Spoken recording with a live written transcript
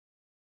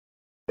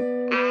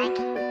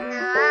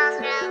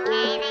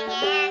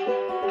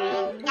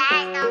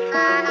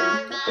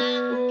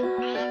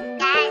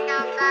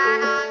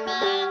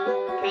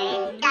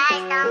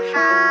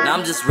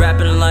just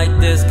rapping like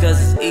this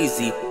cause it's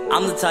easy.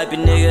 I'm the type of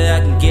nigga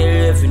that can get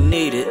it if you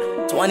need it.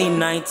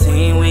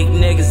 2019, weak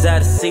niggas out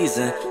of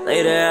season.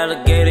 Later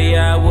alligator,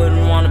 yeah, I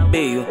wouldn't wanna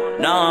be you.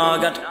 No, I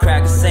got the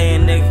crackers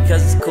saying nigga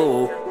cause it's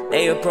cool.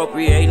 They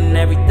appropriating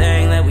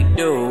everything that we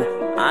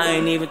do. I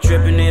ain't even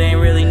tripping, it ain't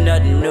really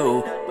nothing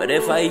new. But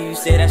if I hear you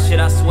say that shit,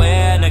 I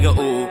swear, nigga,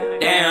 ooh.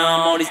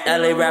 Damn, all these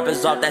LA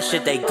rappers off that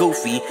shit, they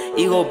goofy.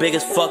 Ego big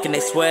as fuck and they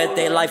swear that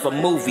they life a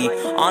movie.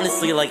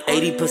 Honestly, like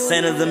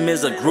 80% of them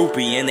is a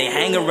groupie. And they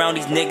hang around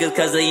these niggas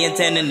cause they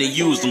intending to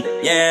use them.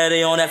 Yeah,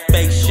 they on that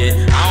fake shit.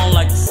 I don't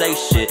like to say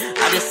shit,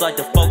 I just like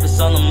to focus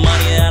on the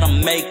money that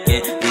I'm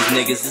making. These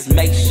niggas is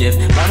makeshift,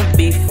 wanna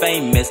be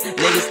famous.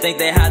 Niggas think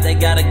they hot, they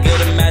got a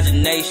good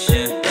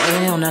imagination. Yeah,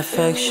 they on that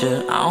fake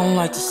shit, I don't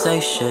like to say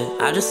shit.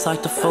 I just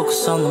like to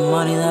focus on the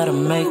money that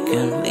I'm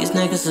making. These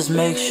niggas is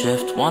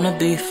makeshift, wanna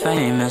be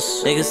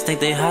famous. Niggas think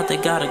they hot, they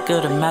got a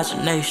good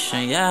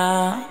imagination,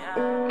 yeah.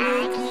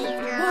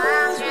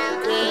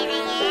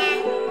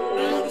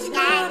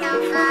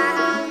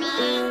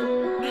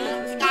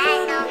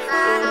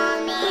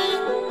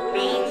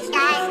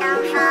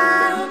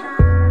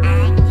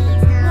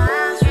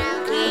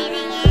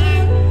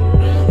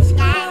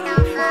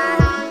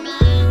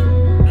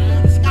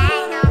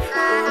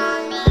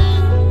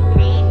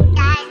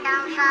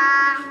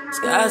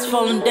 Sky's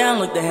falling down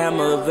like the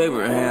hammer of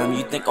Abraham.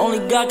 You think only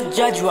God could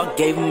judge you, I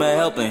gave him a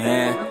helping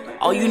hand.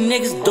 All you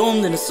niggas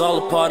doomed and it's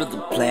all a part of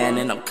the plan.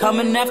 And I'm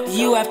coming after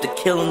you after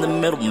killing the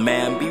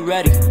middleman. Be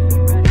ready.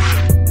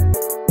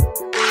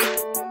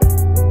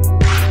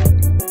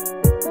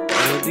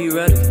 Be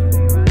ready.